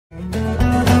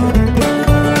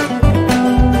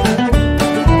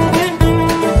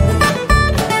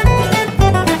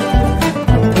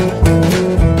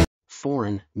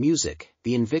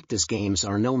Invictus Games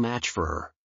are no match for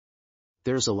her.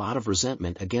 There's a lot of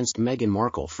resentment against Meghan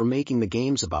Markle for making the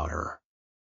games about her.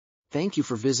 Thank you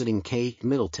for visiting Kate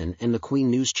Middleton and the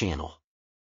Queen News Channel.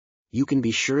 You can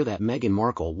be sure that Meghan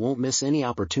Markle won't miss any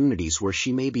opportunities where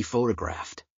she may be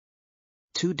photographed.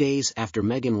 2 days after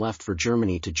Meghan left for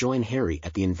Germany to join Harry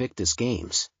at the Invictus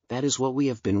Games, that is what we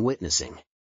have been witnessing.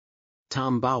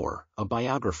 Tom Bauer, a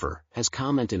biographer, has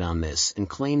commented on this and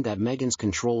claimed that Meghan's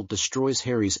control destroys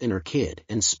Harry's inner kid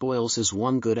and spoils his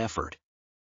one good effort.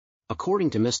 According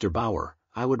to Mr. Bauer,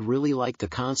 I would really like to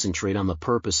concentrate on the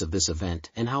purpose of this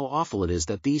event and how awful it is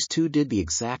that these two did the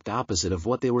exact opposite of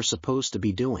what they were supposed to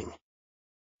be doing.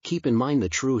 Keep in mind the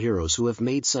true heroes who have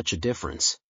made such a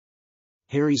difference.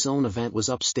 Harry's own event was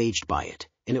upstaged by it,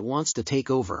 and it wants to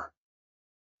take over.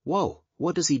 Whoa,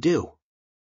 what does he do?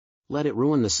 Let it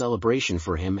ruin the celebration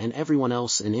for him and everyone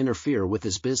else and interfere with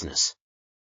his business.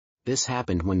 This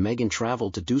happened when Meghan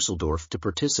traveled to Dusseldorf to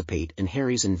participate in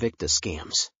Harry's Invictus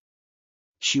Games.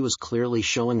 She was clearly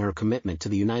showing her commitment to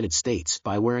the United States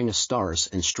by wearing a Stars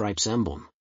and Stripes emblem.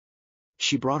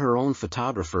 She brought her own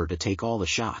photographer to take all the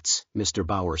shots, Mr.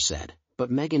 Bauer said,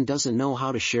 but Meghan doesn't know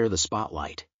how to share the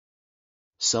spotlight.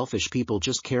 Selfish people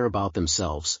just care about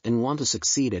themselves and want to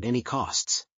succeed at any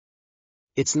costs.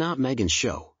 It's not Meghan's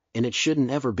show, and it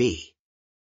shouldn't ever be.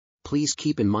 Please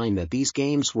keep in mind that these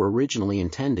games were originally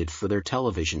intended for their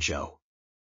television show.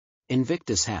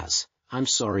 Invictus has, I'm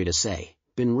sorry to say,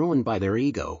 been ruined by their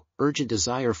ego, urgent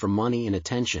desire for money and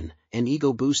attention, and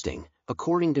ego boosting,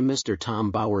 according to Mr.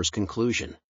 Tom Bauer's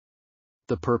conclusion.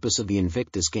 The purpose of the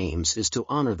Invictus Games is to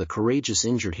honor the courageous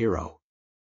injured hero.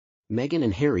 Meghan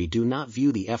and Harry do not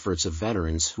view the efforts of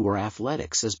veterans who are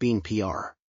athletics as being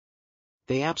PR.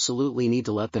 They absolutely need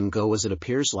to let them go, as it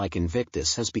appears like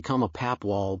Invictus has become a pap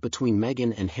wall between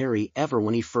Meghan and Harry ever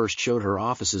when he first showed her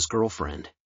off as his girlfriend.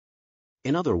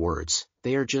 In other words,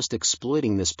 they are just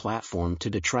exploiting this platform to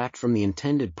detract from the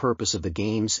intended purpose of the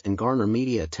games and garner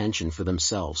media attention for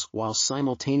themselves while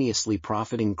simultaneously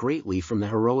profiting greatly from the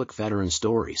heroic veteran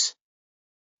stories.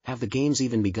 Have the games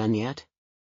even begun yet?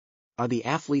 Are the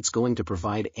athletes going to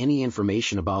provide any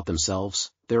information about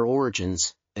themselves, their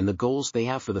origins, and the goals they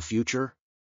have for the future?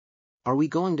 Are we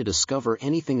going to discover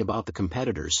anything about the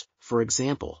competitors, for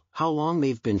example, how long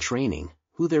they've been training,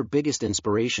 who their biggest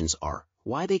inspirations are,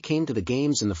 why they came to the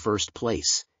games in the first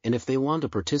place, and if they want to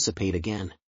participate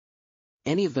again?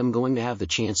 Any of them going to have the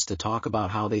chance to talk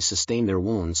about how they sustained their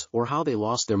wounds or how they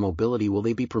lost their mobility? Will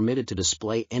they be permitted to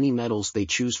display any medals they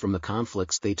choose from the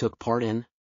conflicts they took part in?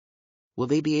 Will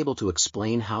they be able to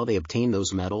explain how they obtained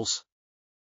those medals?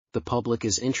 The public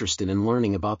is interested in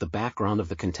learning about the background of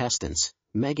the contestants.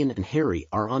 Meghan and Harry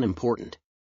are unimportant.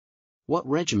 What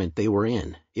regiment they were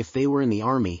in, if they were in the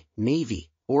Army,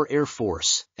 Navy, or Air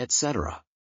Force, etc.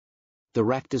 The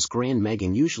rectus grand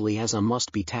Meghan usually has on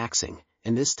must be taxing,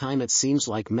 and this time it seems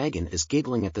like Meghan is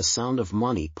giggling at the sound of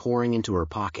money pouring into her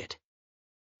pocket.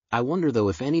 I wonder though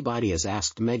if anybody has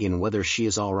asked Meghan whether she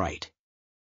is alright.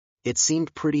 It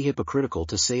seemed pretty hypocritical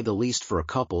to say the least for a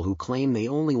couple who claim they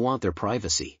only want their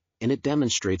privacy, and it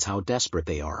demonstrates how desperate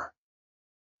they are.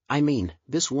 I mean,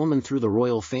 this woman through the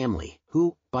royal family,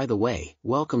 who, by the way,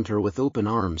 welcomed her with open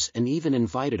arms and even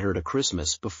invited her to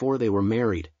Christmas before they were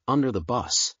married, under the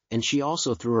bus, and she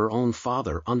also threw her own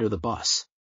father under the bus.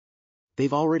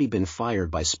 They've already been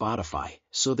fired by Spotify,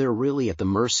 so they're really at the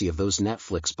mercy of those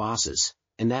Netflix bosses,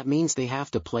 and that means they have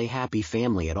to play happy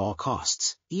family at all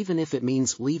costs, even if it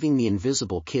means leaving the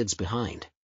invisible kids behind.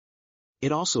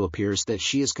 It also appears that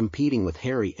she is competing with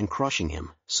Harry and crushing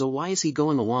him, so why is he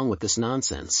going along with this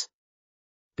nonsense?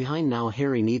 Behind now,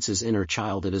 Harry needs his inner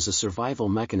child. It is a survival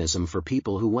mechanism for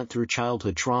people who went through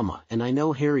childhood trauma, and I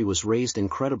know Harry was raised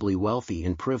incredibly wealthy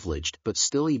and privileged, but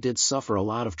still he did suffer a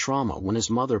lot of trauma when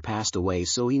his mother passed away,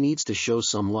 so he needs to show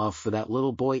some love for that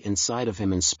little boy inside of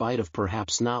him in spite of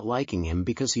perhaps not liking him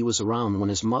because he was around when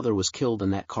his mother was killed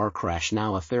in that car crash.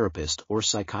 Now a therapist or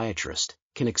psychiatrist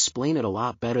can explain it a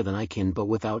lot better than I can, but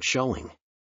without showing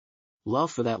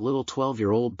love for that little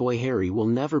 12-year-old boy. Harry will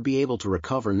never be able to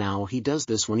recover. Now he does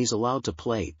this when he's allowed to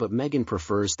play, but Meghan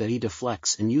prefers that he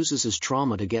deflects and uses his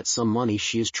trauma to get some money.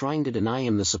 She is trying to deny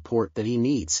him the support that he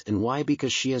needs, and why?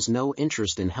 Because she has no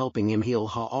interest in helping him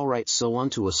heal. Alright, so on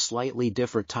to a slightly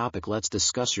different topic. Let's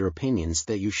discuss your opinions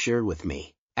that you shared with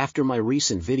me. After my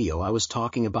recent video, I was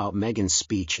talking about Meghan's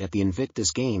speech at the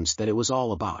Invictus Games, that it was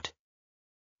all about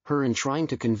her and trying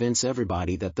to convince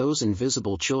everybody that those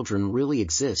invisible children really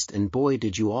exist, and boy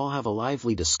did you all have a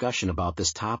lively discussion about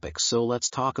this topic. So let's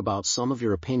talk about some of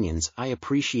your opinions. I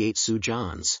appreciate Sue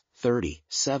John's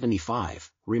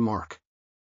 3075 remark.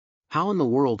 How in the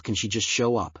world can she just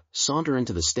show up, saunter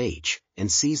into the stage, and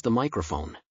seize the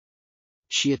microphone?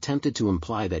 She attempted to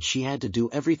imply that she had to do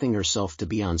everything herself to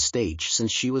be on stage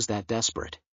since she was that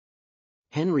desperate.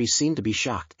 Henry seemed to be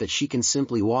shocked that she can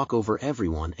simply walk over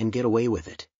everyone and get away with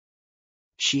it.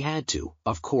 She had to,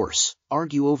 of course,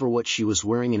 argue over what she was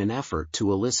wearing in an effort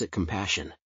to elicit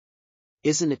compassion.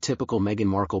 Isn't it typical Meghan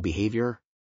Markle behavior?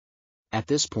 At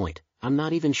this point, I'm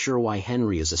not even sure why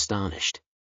Henry is astonished.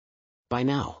 By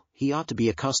now, he ought to be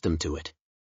accustomed to it.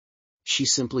 She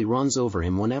simply runs over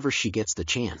him whenever she gets the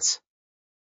chance.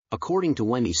 According to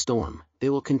Wendy Storm,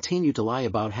 they will continue to lie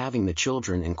about having the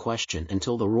children in question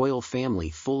until the royal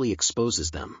family fully exposes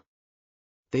them.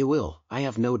 They will, I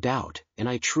have no doubt, and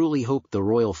I truly hope the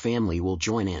royal family will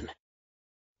join in.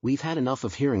 We've had enough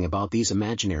of hearing about these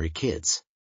imaginary kids.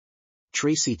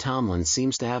 Tracy Tomlin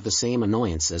seems to have the same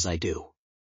annoyance as I do.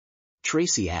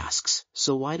 Tracy asks,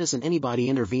 so why doesn't anybody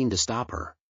intervene to stop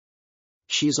her?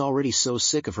 She is already so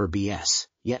sick of her BS,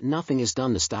 yet nothing is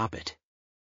done to stop it.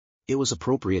 It was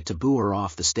appropriate to boo her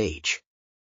off the stage.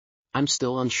 I'm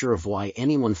still unsure of why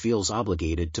anyone feels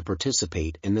obligated to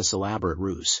participate in this elaborate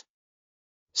ruse.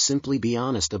 Simply be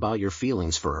honest about your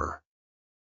feelings for her.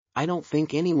 I don't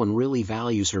think anyone really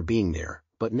values her being there,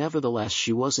 but nevertheless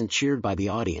she wasn't cheered by the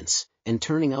audience, and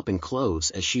turning up in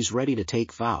clothes as she's ready to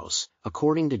take vows,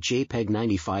 according to JPEG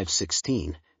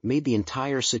 9516, made the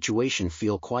entire situation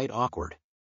feel quite awkward.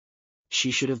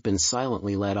 She should have been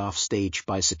silently led off stage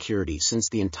by security since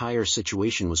the entire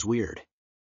situation was weird.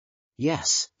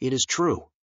 Yes, it is true.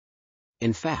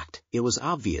 In fact, it was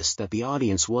obvious that the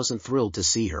audience wasn't thrilled to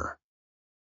see her.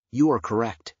 You are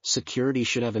correct, security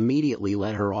should have immediately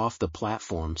let her off the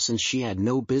platform since she had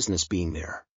no business being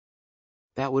there.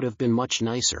 That would have been much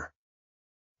nicer.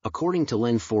 According to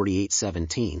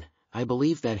Len4817, I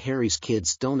believe that Harry's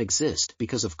kids don't exist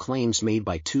because of claims made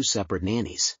by two separate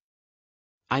nannies.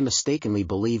 I mistakenly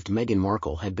believed Meghan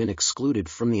Markle had been excluded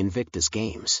from the Invictus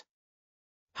Games.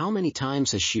 How many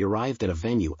times has she arrived at a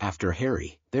venue after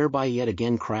Harry, thereby yet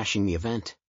again crashing the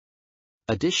event?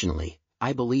 Additionally,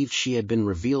 I believed she had been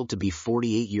revealed to be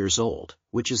 48 years old,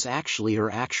 which is actually her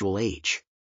actual age.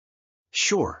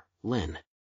 Sure, Len.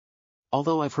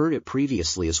 Although I've heard it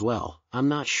previously as well, I'm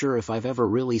not sure if I've ever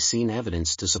really seen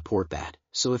evidence to support that,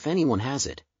 so if anyone has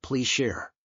it, please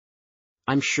share.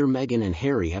 I'm sure Meghan and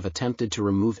Harry have attempted to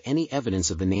remove any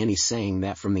evidence of the nanny saying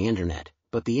that from the internet,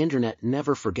 but the internet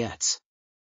never forgets.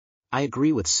 I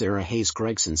agree with Sarah Hayes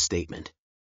Gregson's statement.